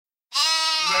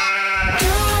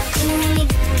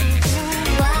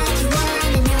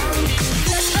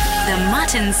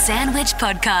Mutton Sandwich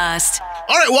Podcast.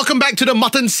 All right, welcome back to the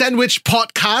Mutton Sandwich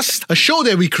Podcast, a show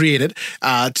that we created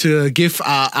to give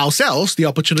ourselves the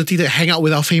opportunity to hang out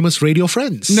with our famous radio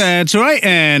friends. That's right.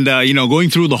 And, going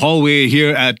through the hallway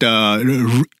here at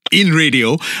in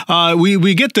radio,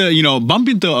 we get to, bump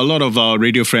into a lot of our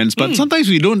radio friends, but sometimes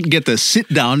we don't get to sit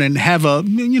down and have a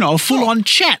full-on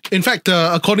chat. In fact,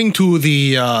 according to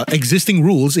the existing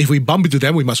rules, if we bump into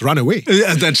them, we must run away.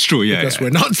 That's true, yeah. Because we're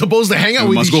not supposed to hang out we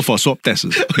with must go for swab tests.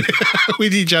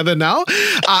 with each other now.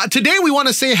 Today, we want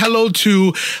to say hello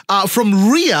to,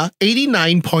 from RIA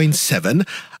 89.7,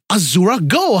 Azura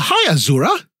Goh. Hi,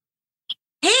 Azura.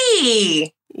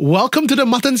 Hey! Welcome to the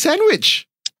Mutton Sandwich.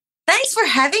 Thanks for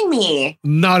having me.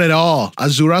 Not at all,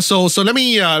 Azura. So let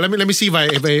me see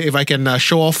if I can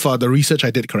show off the research I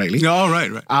did correctly. All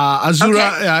right.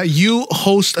 Azura, Okay. you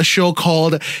host a show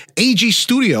called AG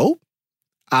Studio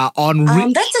on.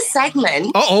 That's a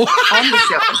segment Uh-oh. on the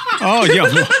show. Oh,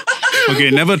 yeah.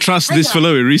 Okay, never trust this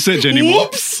fellow with research anymore.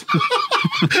 Whoops.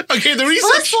 Okay, the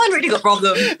research. First one really got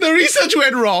problem. The research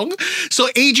went wrong. So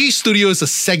AG Studio is a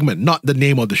segment, not the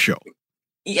name of the show.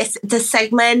 Yes, the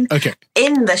segment Okay.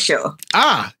 in the show.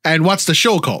 And what's the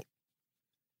show called?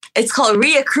 It's called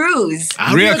Ria Cruise.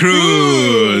 Ria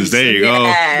Cruise. There you go.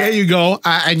 There you go.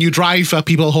 And you drive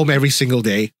people home every single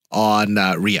day on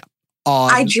Ria.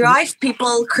 I drive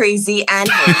people crazy and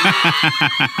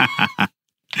home.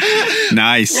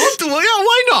 Nice.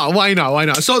 Yeah, why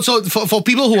not? So for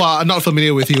people who are not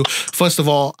familiar with you, first of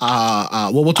all,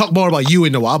 we'll talk more about you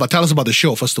in a while, but tell us about the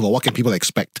show. First of all, what can people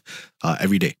expect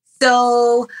every day?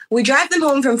 So we drive them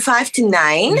home from 5 to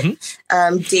 9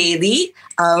 daily.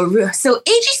 So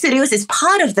AG Studios is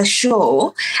part of the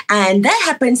show, and that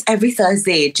happens every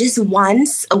Thursday, just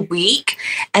once a week.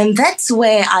 And that's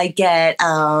where I get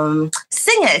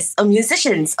singers or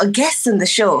musicians or guests on the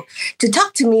show to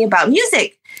talk to me about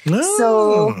music.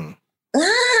 So,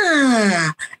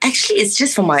 actually, it's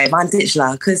just for my advantage,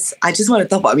 because I just want to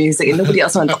talk about music and nobody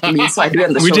else wants to talk to me, so I do it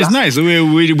on the show. Which is nice.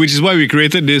 Which is why we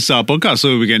created this podcast,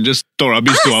 so we can just talk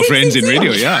rubbish to our friends in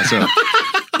radio. Yeah, so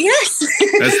Yes.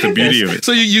 that's the beauty of it.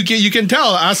 So you can tell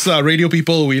us radio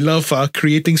people, we love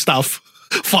creating stuff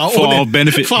for our own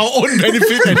benefit. For our own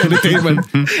benefit and entertainment.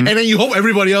 And then you hope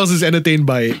everybody else is entertained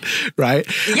by it, right?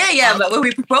 Yeah, but when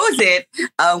we propose it,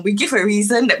 we give a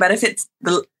reason that benefits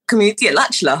the community at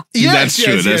large. That's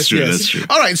true.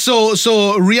 All right,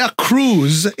 so Ria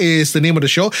Cruise is the name of the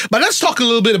show. But let's talk a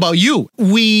little bit about you.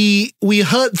 We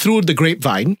heard through the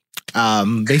grapevine.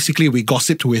 Basically, we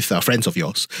gossiped with friends of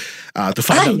yours to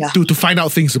find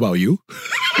out things about you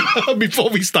before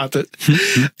we started.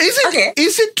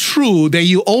 Is it true that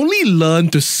you only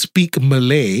learned to speak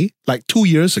Malay like 2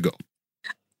 years ago?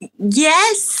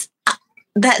 Yes,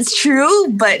 that's true,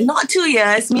 but not 2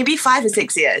 years, maybe 5 or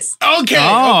 6 years. Okay.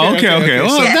 Okay.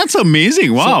 Oh, Yeah. that's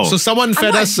amazing. Wow. So someone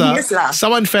fed us.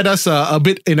 Someone fed us a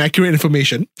bit inaccurate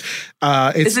information.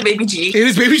 It's a baby G. It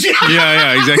is baby G.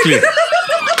 yeah, exactly.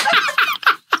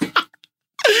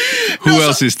 Who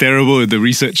else is terrible with the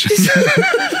research?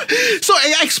 So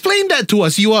explain that to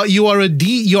us.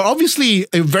 You're obviously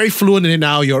very fluent in it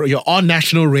now. You're on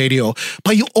national radio,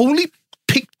 but you only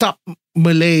picked up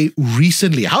Malay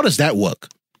recently. How does that work?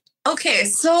 Okay,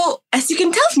 so as you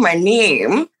can tell from my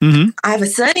name, I have a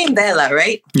surname Bella,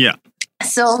 right? Yeah.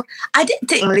 So I did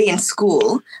take Malay in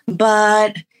school,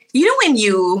 but you know when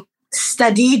you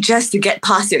study just to get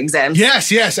past your exams?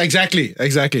 Yes, exactly.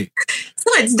 So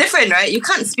it's different, right? You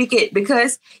can't speak it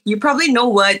because you probably know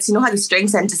words, you know how to string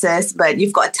sentences, but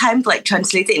you've got time to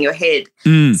translate it in your head.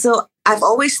 So I've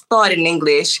always thought in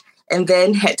English and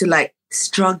then had to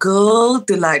struggle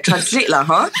to translate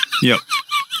Yep.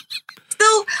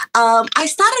 So I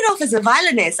started off as a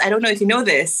violinist. I don't know if you know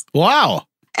this. Wow.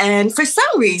 And for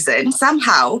some reason,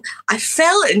 somehow, I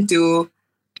fell into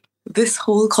this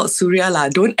hole called Surya lah.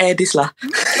 Don't air this lah.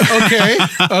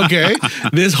 Okay.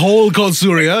 This hole called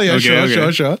Surya. Yeah,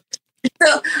 Okay. sure.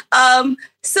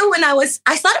 So when I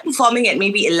started performing at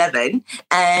maybe 11,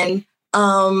 and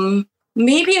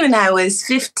maybe when I was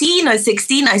 15 or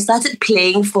 16, I started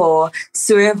playing for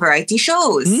Surya variety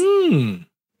shows.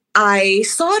 I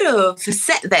sort of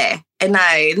sat there and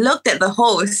I looked at the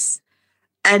host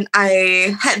and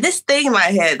I had this thing in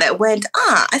my head that went,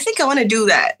 I think I want to do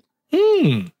that.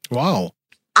 Wow.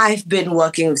 I've been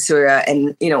working with Surya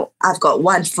and, I've got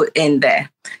one foot in there.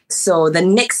 So the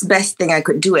next best thing I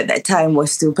could do at that time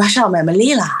was to brush out my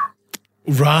Malay lah.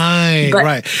 Right.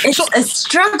 It's a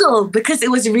struggle because it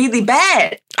was really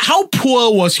bad. How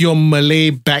poor was your Malay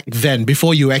back then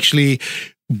before you actually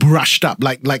brushed up?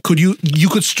 Like could you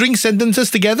could string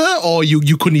sentences together or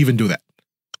you couldn't even do that?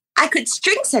 I could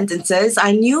string sentences,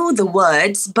 I knew the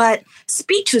words, but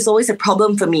speech was always a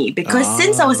problem for me because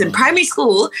since I was in primary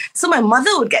school, so my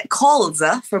mother would get calls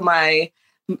from my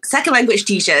second language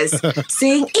teachers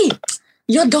saying, hey,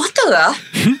 your daughter,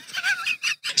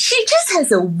 she just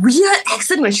has a weird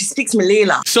accent when she speaks Malay.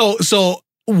 So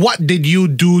what did you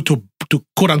do to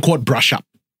quote unquote brush up?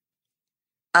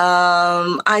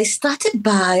 I started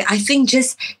by, I think,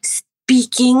 just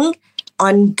speaking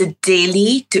on the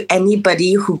daily to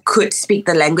anybody who could speak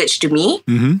the language to me.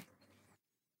 Mm-hmm.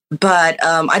 But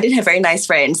I didn't have very nice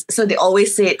friends. So they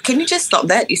always said, can you just stop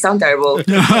that? You sound terrible.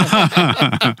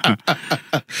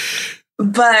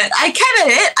 But I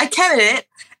kept it.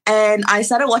 And I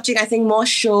started watching, I think, more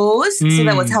shows. So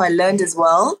that was how I learned as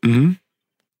well. Mm-hmm.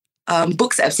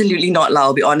 Books, absolutely not,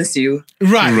 I'll be honest with you.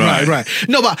 Right.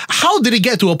 No, but how did it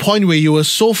get to a point where you were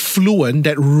so fluent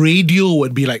that radio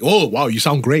would be like, oh, wow, you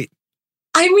sound great?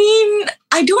 I mean,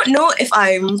 I don't know if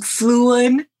I'm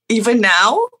fluent even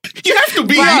now. You have to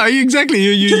be. Yeah, exactly.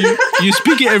 You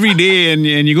speak it every day and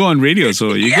you go on radio,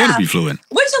 so you got to be fluent.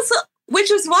 Which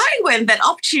was why when that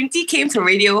opportunity came to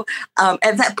radio,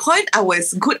 at that point I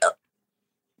was good.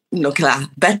 No, okay lah,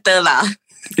 better lah.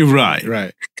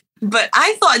 Right. But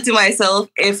I thought to myself,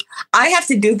 if I have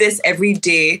to do this every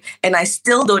day and I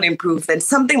still don't improve, then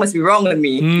something must be wrong with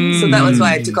me. So that was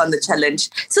why I took on the challenge.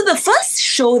 So the first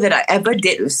show that I ever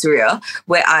did with Surya,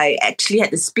 where I actually had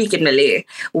to speak in Malay,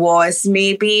 was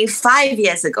maybe 5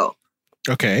 years ago.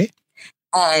 Okay.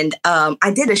 And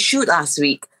I did a shoot last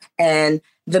week. And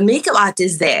the makeup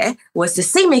artist there was the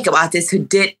same makeup artist who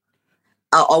did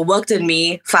or worked on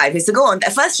me 5 years ago on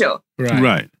that first show.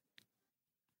 Right.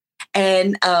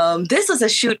 And this was a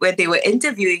shoot where they were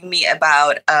interviewing me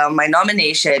about my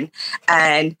nomination.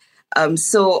 And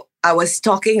so I was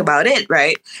talking about it,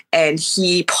 right? And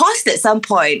he paused at some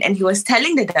point and he was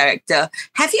telling the director,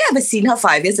 have you ever seen her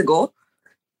 5 years ago?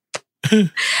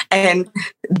 And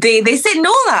they said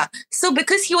no lah. So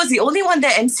because he was the only one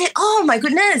there and said, oh my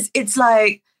goodness, it's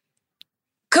like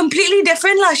completely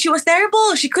different lah. She was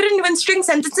terrible. She couldn't even string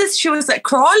sentences. She was like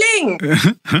crawling.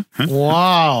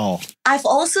 Wow. I've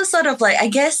also sort of like, I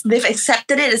guess they've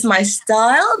accepted it as my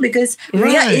style because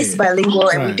Ria is bilingual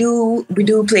and we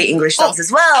do play English songs as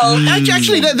well.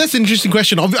 Actually, that's an interesting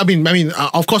question. I mean,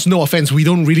 of course, no offense. We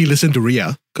don't really listen to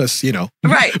Ria because,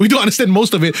 we don't understand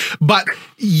most of it. But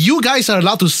you guys are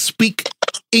allowed to speak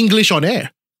English on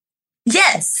air.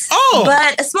 Yes. Oh.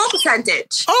 But a small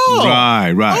percentage. Oh.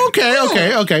 Right.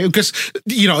 Okay. Because,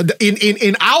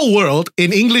 in our world,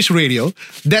 in English radio,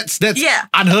 that's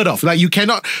unheard of. Like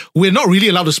we're not really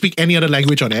allowed to speak any other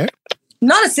language on air.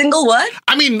 Not a single word?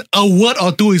 I mean, a word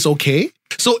or two is okay.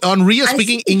 So on Ria,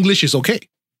 speaking English is okay.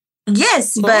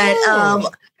 Yes, but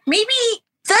maybe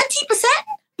 30%?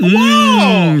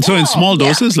 Wow. So in small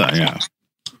doses, yeah.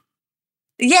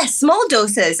 Yes, small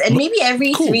doses. And maybe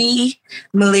every 3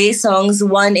 Malay songs,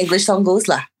 1 English song goes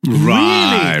lah.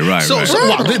 Right. So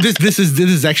wow, this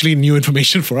is actually new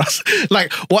information for us.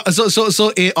 Like what? So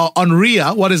on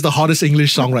Ria, what is the hottest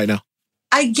English song right now?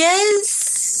 I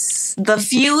guess the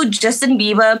few Justin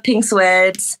Bieber, Pink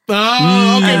Sweats.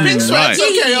 Oh, okay, Pink Sweats.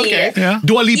 Right. Okay. Yeah.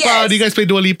 Dua Lipa. Yes. Do you guys play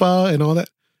Dua Lipa and all that?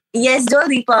 Yes, Dua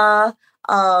Lipa.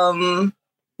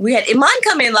 We had Iman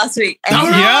come in last week.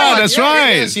 That's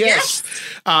right. Yes.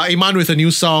 Iman with a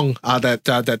new song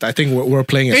that I think we're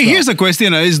playing as well. Here's a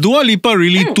question. Is Dua Lipa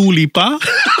really Tu Lipa?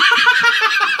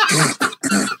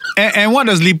 and what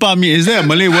does Lipa mean? Is there a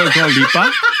Malay word called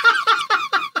Lipa?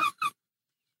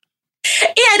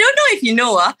 I don't know if you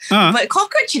know, but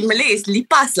cockroach in Malay is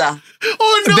lipas lah.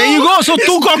 Oh no! There you go. So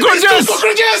 2 cockroaches. 2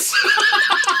 cockroaches.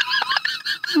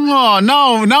 Oh,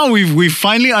 now we've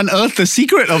finally unearthed the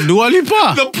secret of Dua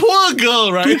Lipa. The poor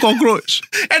girl, right? 2 cockroach.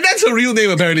 And that's her real name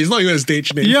apparently. It's not even a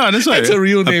stage name. Yeah, that's right. That's her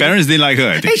real name. Her parents didn't like her,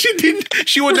 I think. And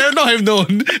she would never not have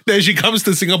known that she comes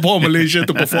to Singapore, Malaysia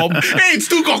to perform. Hey, it's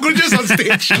 2 cockroaches on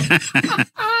stage.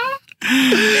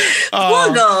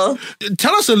 Poor girl.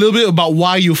 Tell us a little bit about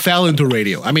why you fell into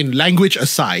radio. I mean, language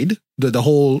aside, the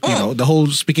whole, the whole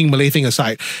speaking Malay thing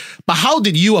aside, but how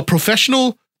did you, a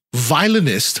professional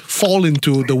violinist, fall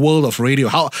into the world of radio?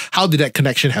 How did that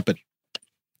connection happen?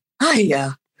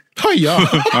 Hiya.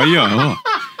 Oh.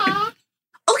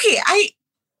 Okay, I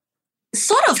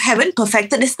sort of haven't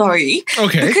perfected the story.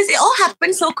 Okay. Because it all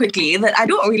happened so quickly that I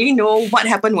don't really know what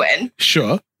happened when.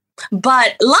 Sure.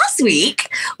 But last week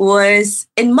was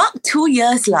in mark 2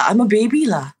 years lah. I'm a baby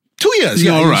lah. 2 years.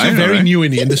 Yeah, all right, you're very all right. new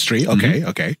in the industry.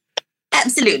 Okay.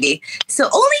 Absolutely. So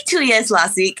only 2 years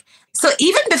last week. So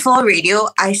even before radio,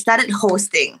 I started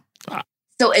hosting.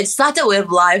 So it started with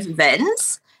live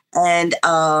events. And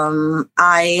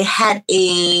I had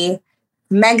a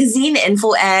magazine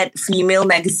info ad, female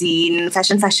magazine,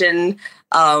 fashion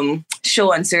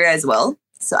show on Surya as well.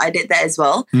 So I did that as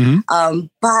well.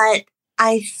 But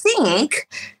I think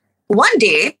one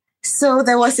day, so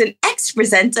there was an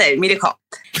ex-presenter at MediaCorp.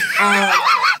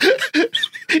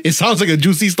 It sounds like a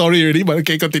juicy story already, but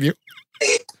okay, continue.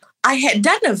 I had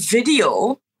done a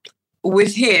video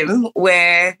with him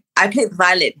where I played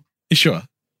violin. Sure.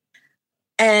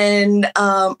 And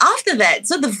after that,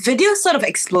 so the video sort of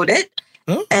exploded.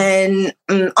 Oh. And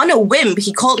on a whim,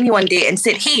 he called me one day and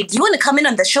said, "Hey, do you want to come in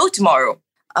on the show tomorrow?"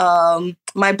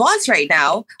 My boss right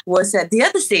now was at the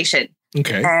other station.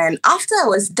 Okay. And after I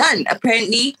was done,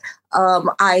 apparently,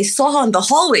 I saw her on the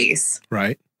hallways.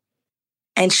 Right.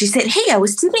 And she said, "Hey, I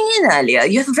was tuning in earlier.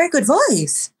 You have a very good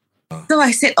voice." So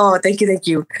I said, "Oh, thank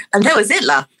you. And that was it,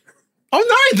 lah.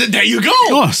 Oh, nice. There you go.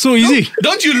 Oh, so easy.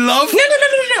 Don't you love?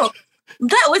 No.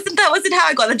 That wasn't how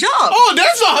I got the job. Oh,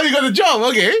 that's not how you got the job.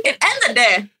 Okay. It ended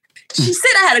there. She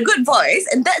said I had a good voice,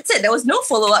 and that's it. There was no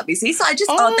follow-up, you see. So I just,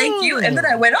 thank you. And then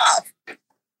I went off.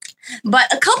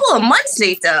 But a couple of months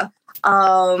later,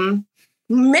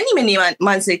 many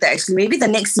months later, actually, maybe the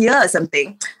next year or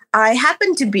something, I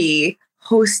happened to be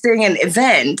hosting an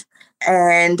event,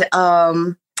 and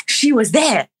she was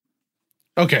there.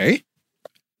 Okay.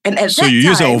 And at So that you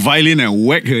time, use a violin and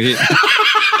whack her head.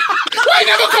 Why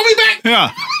never call me back?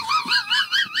 Yeah.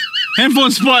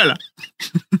 Handphone spoil.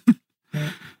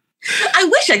 I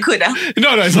wish I could.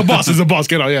 No, it's a boss. It's a boss.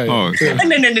 Get out. Yeah. Oh, okay.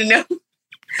 No.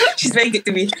 She's very good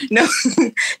to me. No.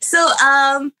 So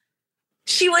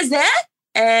she was there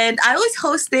and I was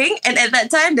hosting, and at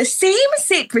that time the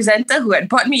same presenter who had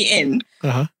brought me in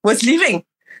was leaving.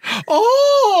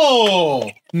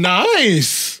 Oh,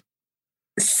 nice.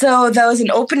 So there was an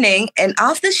opening, and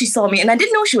after she saw me, and I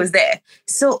didn't know she was there.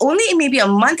 So only maybe a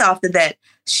month after that,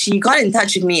 she got in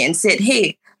touch with me and said,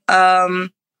 "Hey,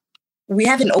 we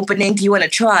have an opening. Do you want to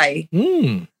try?"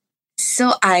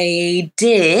 So I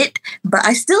did, but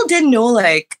I still didn't know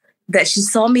that she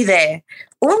saw me there.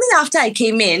 Only after I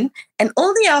came in, and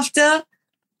only after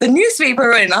the newspaper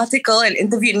wrote an article and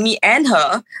interviewed me and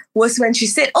her, was when she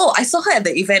said, "Oh, I saw her at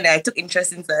the event and I took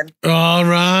interest in then." All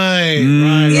right.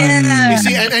 Yeah. You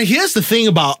see, and here's the thing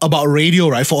about radio,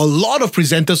 right? For a lot of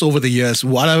presenters over the years,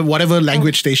 whatever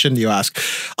language station you ask,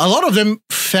 a lot of them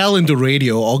fell into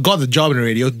radio or got the job in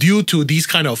radio due to these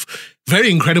kind of very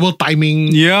incredible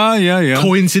timing,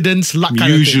 coincidence, luck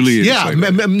kind Usually of things. it's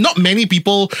like that. Not many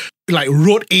people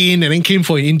wrote in and then came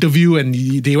for an interview and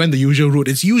they went the usual route.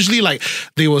 It's usually like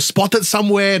they were spotted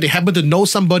somewhere, they happened to know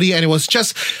somebody, and it was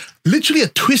just literally a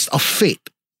twist of fate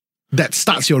that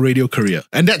starts your radio career.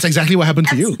 And that's exactly what happened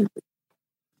to you.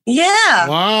 Yeah.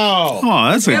 Wow.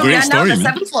 Oh, that's a We great are now story, on the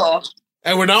man. 7th floor.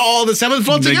 And we're now all on the 7th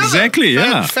floor together. Exactly,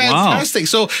 yeah. Fantastic.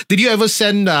 So did you ever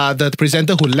send the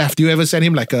presenter who left, do you ever send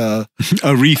him like a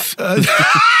wreath.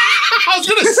 I was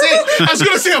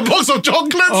gonna say a box of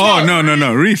chocolates. Oh,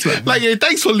 no. Wreath. Like, hey,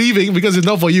 thanks for leaving, because if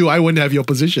not for you, I wouldn't have your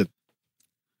position.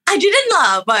 I didn't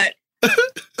laugh, but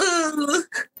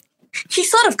he's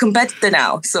sort of competitor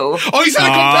now, so. Oh, he's not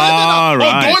a competitor now.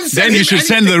 Right. Oh, don't send Then you him should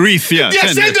send the wreath. Yeah,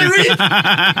 Yeah, send the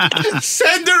wreath.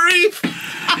 Send the wreath.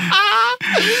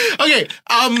 Okay.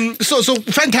 So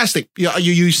fantastic.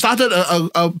 You started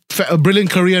a brilliant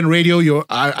career in radio.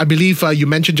 I believe you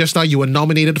mentioned just now you were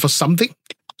nominated for something.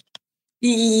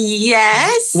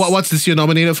 Yes. What's this you're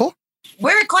nominated for?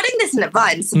 We're recording this in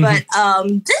advance, but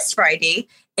this Friday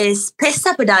is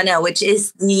Pesta Perdana, which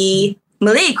is the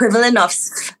Malay equivalent of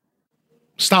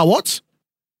Star Awards?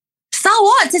 Star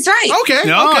Awards. That's right. Okay.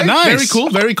 Oh, okay. nice.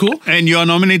 Very cool. And you're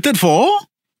nominated for?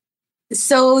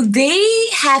 So they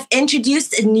have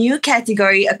introduced a new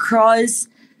category across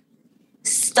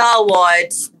Star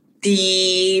Awards,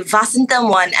 the Vasantham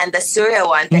one and the Surya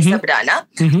one, Pesta Perdana,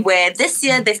 where this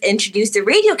year they've introduced the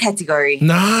radio category.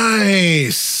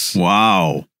 Nice.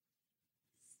 Wow.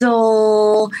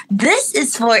 So this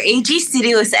is for AG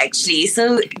Studios actually.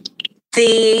 So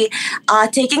they are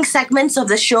taking segments of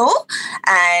the show,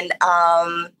 and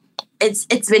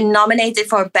it's been nominated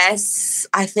for best,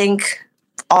 I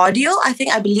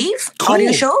believe, Cool.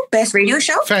 audio show, best radio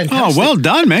show. Fantastic. Oh, well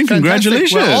done, man. Fantastic.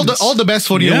 Congratulations. Well, all the best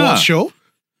for the Yeah. awards show.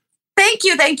 Thank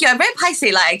you. I'm very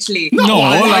paiseh lah, actually.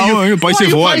 No, you paiseh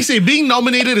for what? Paiseh? Being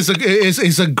nominated is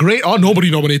a great. Oh, nobody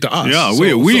nominated us. Yeah,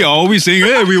 So- we are always saying,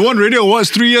 hey, we won radio awards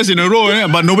 3 years in a row,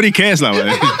 but nobody cares now.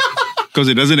 Because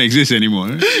it doesn't exist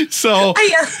anymore. So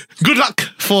good luck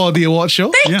for the award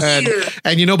show. Thank you.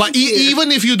 And you know, but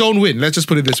even if you don't win, let's just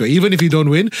put it this way: even if you don't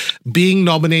win, being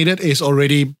nominated is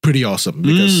already pretty awesome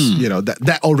because you know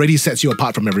that already sets you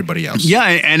apart from everybody else. Yeah,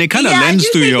 and it kind of Yeah, lends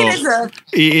you to think your it is a-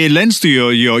 it lends to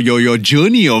your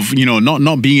journey of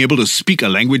not being able to speak a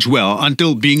language well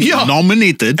until being Yeah,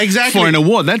 nominated exactly. for an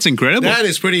award. That's incredible. That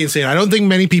is pretty insane. I don't think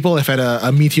many people have had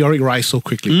a meteoric rise so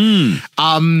quickly.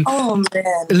 Oh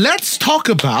man. Let's talk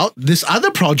about this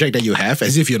other project that you have,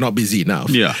 as if you're not busy enough.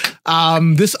 Yeah.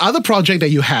 This other project that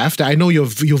you have that I know you're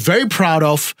very proud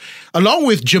of, along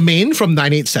with Jermaine from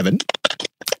 987,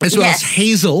 as well as Yes.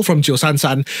 Hazel from Jiu San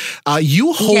San.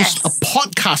 You host Yes. a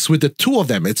podcast with the two of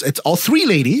them. It's all three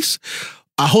ladies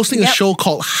hosting a Yep. show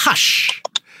called Hush.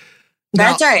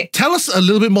 That's Now, right. Tell us a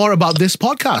little bit more about this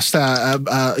podcast.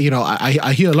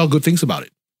 I hear a lot of good things about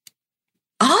it.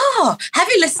 Oh, have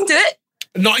you listened to it?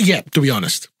 Not yet, to be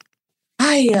honest.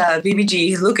 Hi,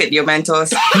 BBG, look at your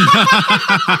mentors.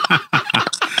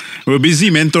 We're busy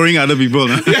mentoring other people.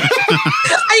 Huh?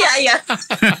 yeah.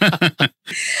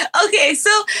 Okay, so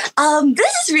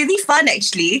this is really fun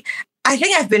actually. I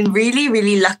think I've been really,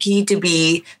 really lucky to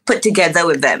be put together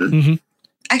with them. Mhm.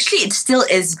 Actually, it still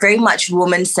is very much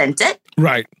woman-centered.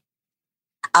 Right.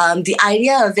 The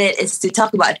idea of it is to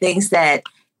talk about things that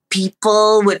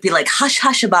people would be like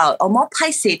hush-hush about or more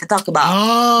paiseh to talk about.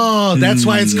 Oh, that's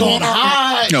why it's called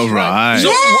Hush. All right. So,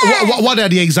 Yeah. what are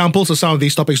the examples of some of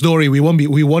these topics? Don't worry, we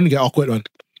won't get awkward one.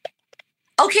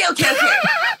 Okay.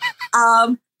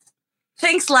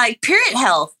 Things like period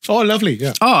health. Oh, lovely.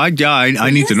 Yeah. Oh, I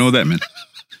need to know that, man.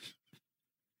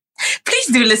 Please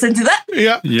do listen to that.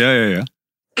 Yeah. Yeah.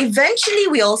 Eventually,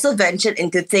 we also ventured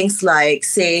into things like,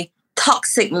 say,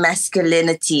 toxic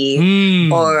masculinity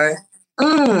or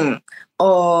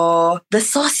the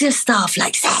saucier stuff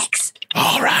like sex.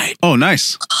 All right. Oh,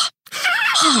 nice.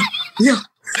 Yeah.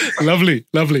 Lovely.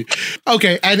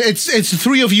 Okay, and it's the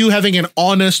three of you having an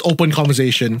honest, open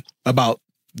conversation about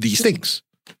these things.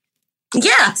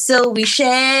 Yeah, so we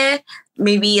share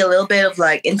maybe a little bit of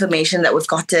like information that we've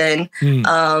gotten.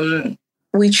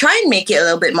 We try and make it a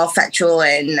little bit more factual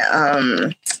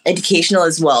and educational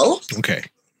as well. Okay.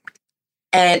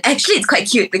 And actually, it's quite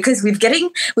cute because we've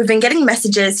been getting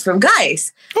messages from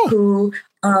guys who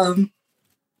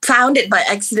found it by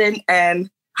accident and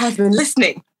have been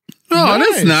listening. Oh,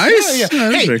 that's nice. Yeah. Yeah,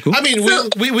 that's Hey, very cool. I mean,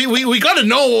 we got to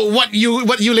know what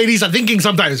you ladies are thinking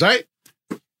sometimes, right?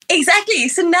 Exactly.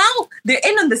 So now they're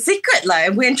in on the secret,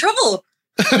 like we're in trouble.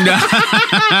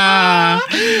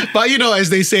 But as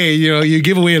they say, you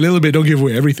give away a little bit, don't give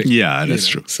away everything. Yeah, that's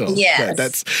true. So Yes.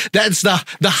 that's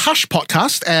the Hush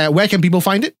podcast. Where can people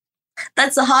find it?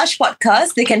 That's the Harsh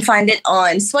Podcast. They can find it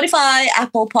on Spotify,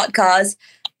 Apple Podcasts,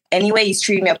 anywhere you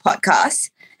stream your podcast.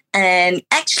 And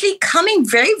actually coming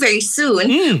very, very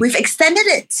soon, we've extended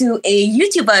it to a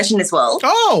YouTube version as well.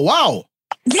 Oh, wow.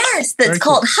 Yes, that's Very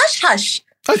called Hush Hush.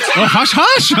 Oh,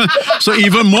 hush. So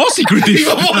even more secretive.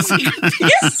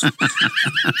 Yes.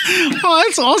 Oh,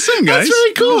 that's awesome, guys. That's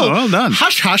very cool. Oh, well done.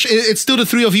 Hush Hush. It's still the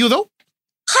three of you, though?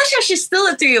 Hush Hush is still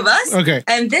the three of us. Okay.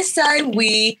 And this time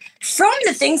from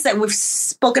the things that we've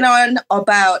spoken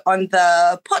about on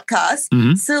the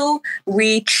podcast, so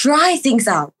we try things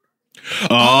out.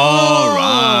 All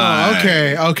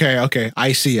right. Okay.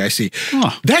 I see.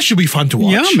 Oh. That should be fun to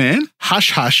watch. Yeah, man.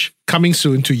 Hush Hush coming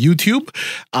soon to YouTube.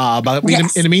 But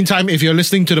Yes. in the meantime, if you're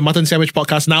listening to the Mutton Sandwich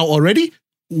podcast now already,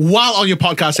 while on your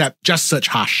podcast app, just search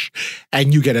Hush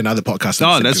and you get another podcast. to Oh,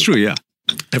 listen that's to true. Yeah.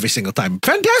 every single time.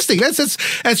 Fantastic.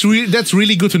 That's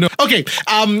really good to know. Okay.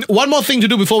 One more thing to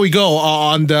do before we go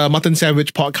on the Mutton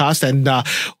Sandwich podcast, and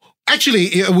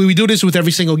actually, we do this with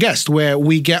every single guest, where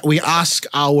we ask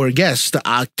our guests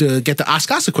to get to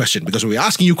ask us a question, because we're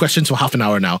asking you questions for half an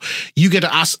hour now. You get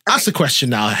to ask us a question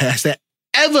now. Has there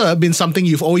ever been something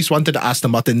you've always wanted to ask the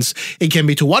Muttons? It can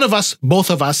be to one of us, both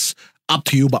of us, up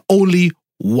to you, but only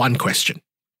one question.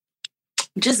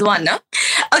 Just one, no?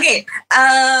 Okay.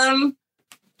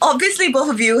 Obviously, both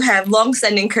of you have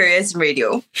long-standing careers in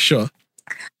radio. Sure.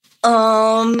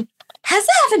 Has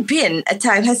there ever been a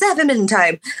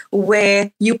time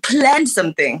where you planned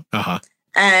something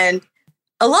and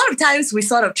a lot of times we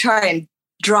sort of try and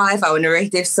drive our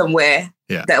narrative somewhere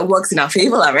that works in our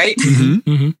favor, right?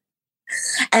 Mm-hmm.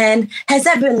 And has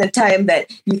there been a time that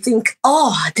you think,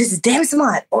 oh, this is damn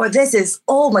smart, or this is,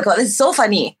 oh my God, this is so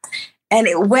funny, and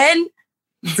it went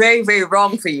very, very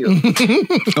wrong for you?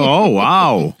 Oh,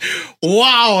 wow.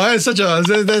 Wow, that's such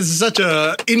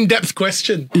a in-depth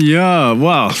question. Yeah,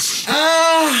 wow.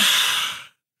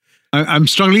 I'm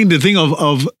struggling to think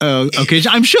of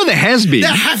occasion. I'm sure there has been.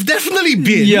 There have definitely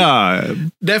been. Yeah.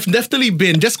 There have definitely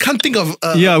been. Just can't think of.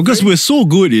 Yeah, because we're so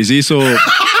good, you see. So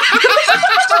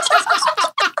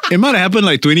it might have happened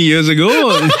like 20 years ago.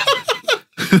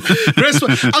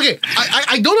 Okay,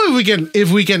 I don't know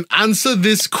if we can answer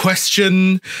this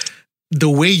question the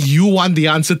way you want the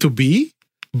answer to be,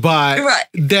 but Right.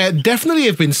 there definitely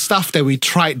have been stuff that we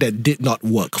tried that did not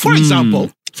work. For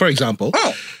example,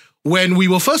 when we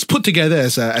were first put together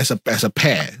as a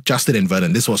pair, Justin and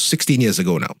Vernon, this was 16 years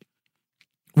ago now.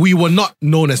 We were not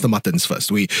known as the Muttons first.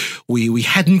 We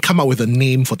hadn't come up with a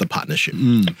name for the partnership.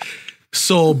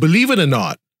 So believe it or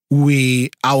not,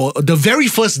 the very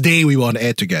first day we were on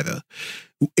air together,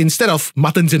 instead of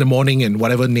Muttons in the Morning and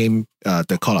whatever name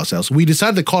to call ourselves, we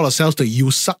decided to call ourselves the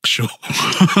You Suck Show.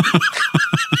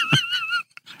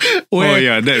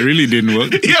 That really didn't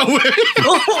work. Yeah,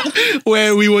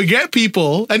 where we would get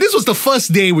people, and this was the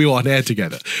first day we were on air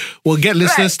together. We'll get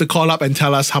listeners to call up and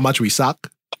tell us how much we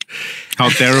suck. How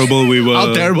terrible we were.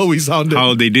 How terrible we sounded.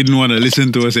 How they didn't want to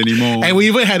listen to us anymore. And we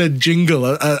even had a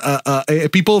jingle.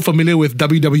 People familiar with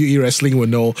WWE wrestling will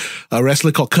know a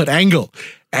wrestler called Kurt Angle.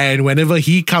 And whenever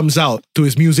he comes out to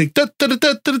his music, the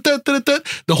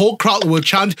whole crowd will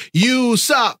chant, "You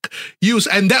suck,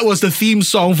 and that was the theme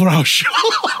song for our show.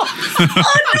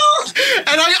 Oh no!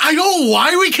 And I don't know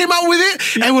why we came out with it.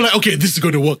 And we're like, okay, this is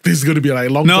going to work. This is going to be like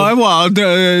long. No, well,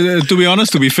 to be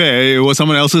honest, to be fair, it was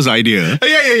someone else's idea.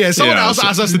 Yeah. Someone else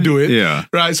asked us to do it. Yeah.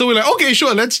 Right. So we're like, okay,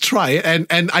 sure, let's try it.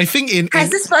 And I think Has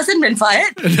this person been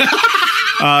fired?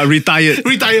 Retired.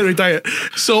 Retired.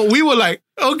 So we were like,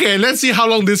 okay, let's see how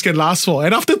long this can last for.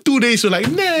 And after 2 days, we're like,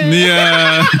 nah.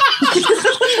 Yeah.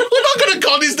 We're not going to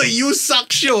call this the You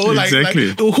Suck Show. Exactly.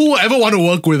 Like, who will ever want to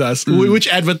work with us? Which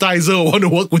advertiser will want to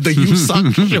work with the You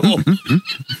Suck Show?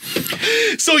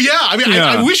 So yeah, I mean,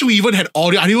 I wish we even had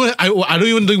audio. I don't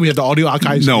even think we had the audio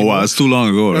archives. No, it's too long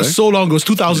ago, right? So long ago. It was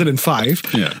 2005.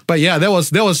 Yeah. But yeah, that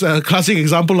was a classic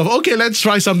example of, okay, let's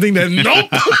try something that, nope.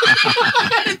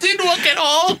 It didn't work at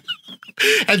all.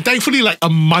 And thankfully, like a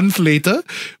month later,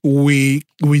 we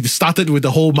started with the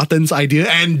whole Muttons idea,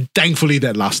 and thankfully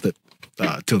that lasted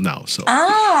till now. So,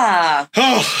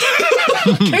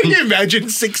 can you imagine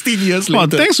 16 years later? Well,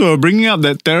 thanks for bringing up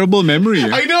that terrible memory.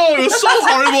 I know, it was so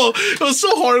horrible. It was so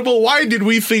horrible. Why did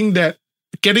we think that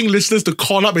getting listeners to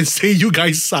call up and say you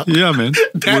guys suck? Yeah, man.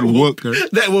 That would work. Right?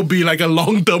 That would be like a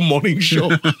long-term morning show.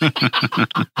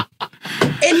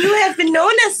 And you have been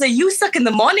known as the You Suck in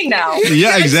the Morning now.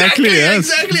 Yeah, exactly.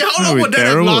 Exactly. How long would that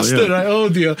have lasted? Yeah. Right? Oh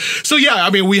dear. So yeah, I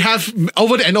mean, we have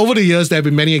over the years there have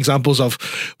been many examples of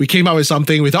we came out with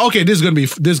something, we thought, okay, this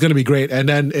is gonna be great, and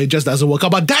then it just doesn't work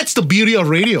out. But that's the beauty of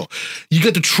radio. You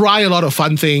get to try a lot of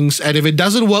fun things, and if it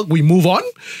doesn't work, we move on.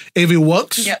 If it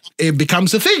works, it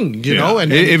becomes a thing. You know.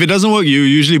 And if it doesn't work, you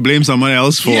usually blame someone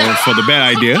else for the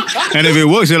bad idea. And if it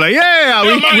works, you're like,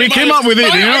 we came up with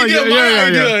it.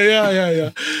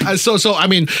 Yeah. So I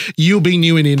mean, you being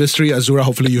new in the industry, Azura,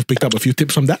 hopefully you've picked up a few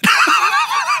tips from that.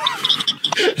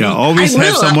 Yeah, always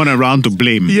have someone around to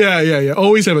blame. Yeah.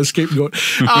 Always have a scapegoat.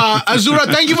 Azura,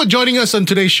 thank you for joining us on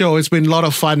today's show. It's been a lot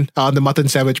of fun on the Mutton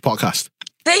Sandwich podcast.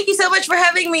 Thank you so much for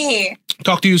having me.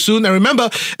 Talk to you soon. And remember,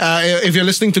 if you're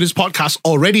listening to this podcast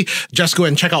already, just go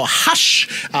and check out Hush,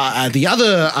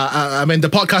 the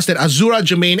podcast that Azura,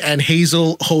 Jermaine, and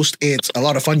Hazel host. It's a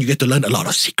lot of fun. You get to learn a lot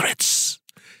of secrets.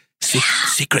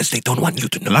 Secrets they don't want you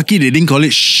to know. Lucky they didn't call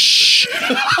it shh.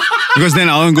 Because then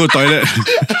I won't go toilet.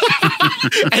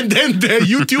 And then their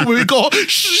YouTube will go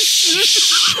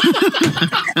shh.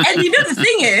 And you know the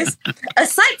thing is,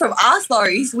 aside from our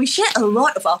stories, we share a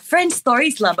lot of our friends'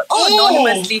 stories, but all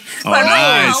anonymously. But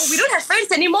right now, we don't have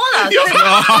friends anymore.